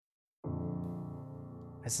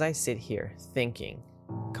As I sit here thinking,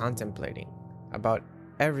 contemplating about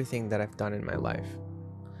everything that I've done in my life,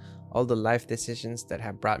 all the life decisions that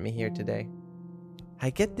have brought me here today,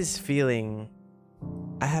 I get this feeling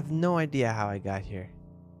I have no idea how I got here.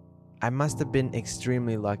 I must have been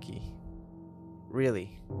extremely lucky.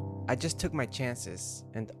 Really, I just took my chances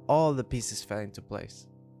and all the pieces fell into place.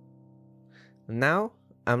 Now,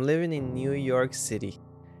 I'm living in New York City.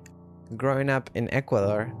 Growing up in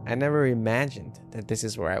Ecuador, I never imagined that this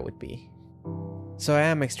is where I would be. So I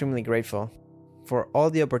am extremely grateful for all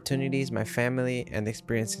the opportunities my family and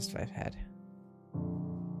experiences I've had.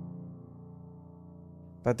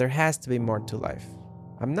 But there has to be more to life.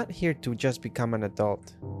 I'm not here to just become an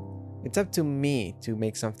adult. It's up to me to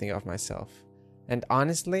make something of myself. And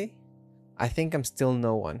honestly, I think I'm still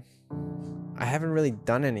no one. I haven't really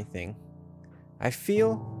done anything. I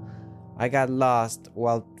feel I got lost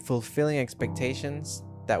while fulfilling expectations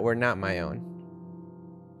that were not my own.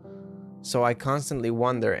 So I constantly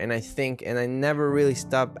wonder and I think and I never really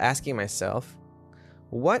stop asking myself,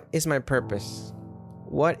 what is my purpose?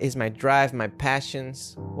 What is my drive, my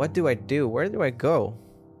passions? What do I do? Where do I go?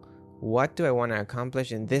 What do I want to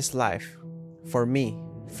accomplish in this life? For me,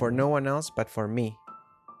 for no one else but for me.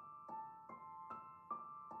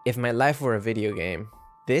 If my life were a video game,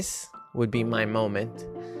 this would be my moment.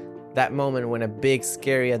 That moment when a big,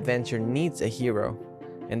 scary adventure needs a hero,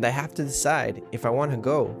 and I have to decide if I want to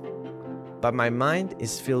go. But my mind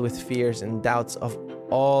is filled with fears and doubts of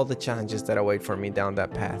all the challenges that await for me down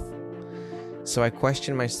that path. So I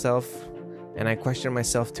question myself, and I question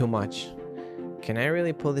myself too much. Can I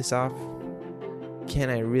really pull this off? Can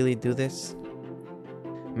I really do this?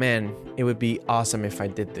 Man, it would be awesome if I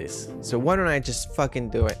did this. So why don't I just fucking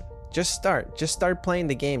do it? Just start playing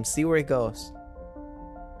the game, see where it goes.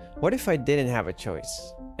 What if I didn't have a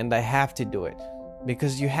choice and I have to do it?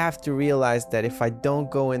 Because you have to realize that if I don't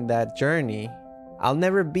go in that journey, I'll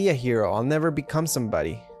never be a hero. I'll never become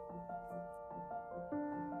somebody.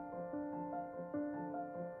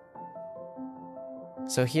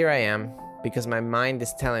 So here I am, because my mind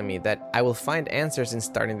is telling me that I will find answers in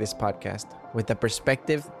starting this podcast with the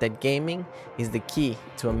perspective that gaming is the key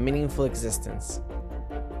to a meaningful existence.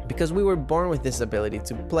 Because we were born with this ability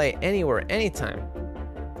to play anywhere, anytime.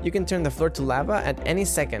 You can turn the floor to lava at any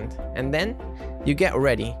second, and then you get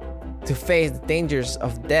ready to face the dangers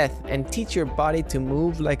of death and teach your body to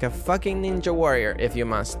move like a fucking ninja warrior if you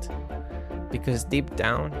must. Because deep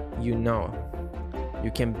down, you know you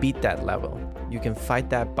can beat that level. You can fight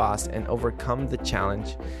that boss and overcome the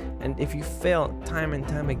challenge. And if you fail time and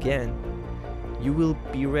time again, you will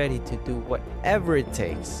be ready to do whatever it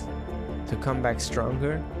takes to come back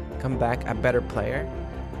stronger, come back a better player,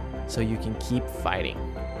 so you can keep fighting.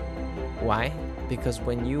 Why? Because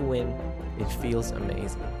when you win, it feels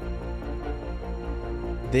amazing.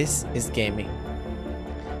 This is gaming.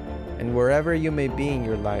 And wherever you may be in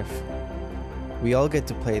your life, we all get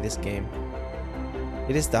to play this game.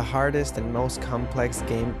 It is the hardest and most complex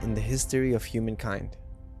game in the history of humankind.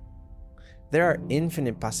 There are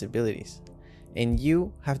infinite possibilities, and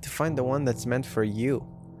you have to find the one that's meant for you,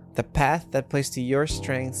 the path that plays to your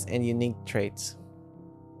strengths and unique traits.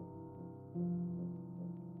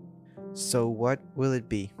 So what will it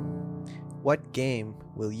be? What game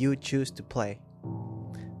will you choose to play?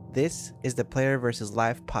 This is the Player vs.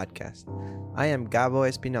 Life podcast. I am Gabo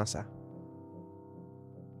Espinosa.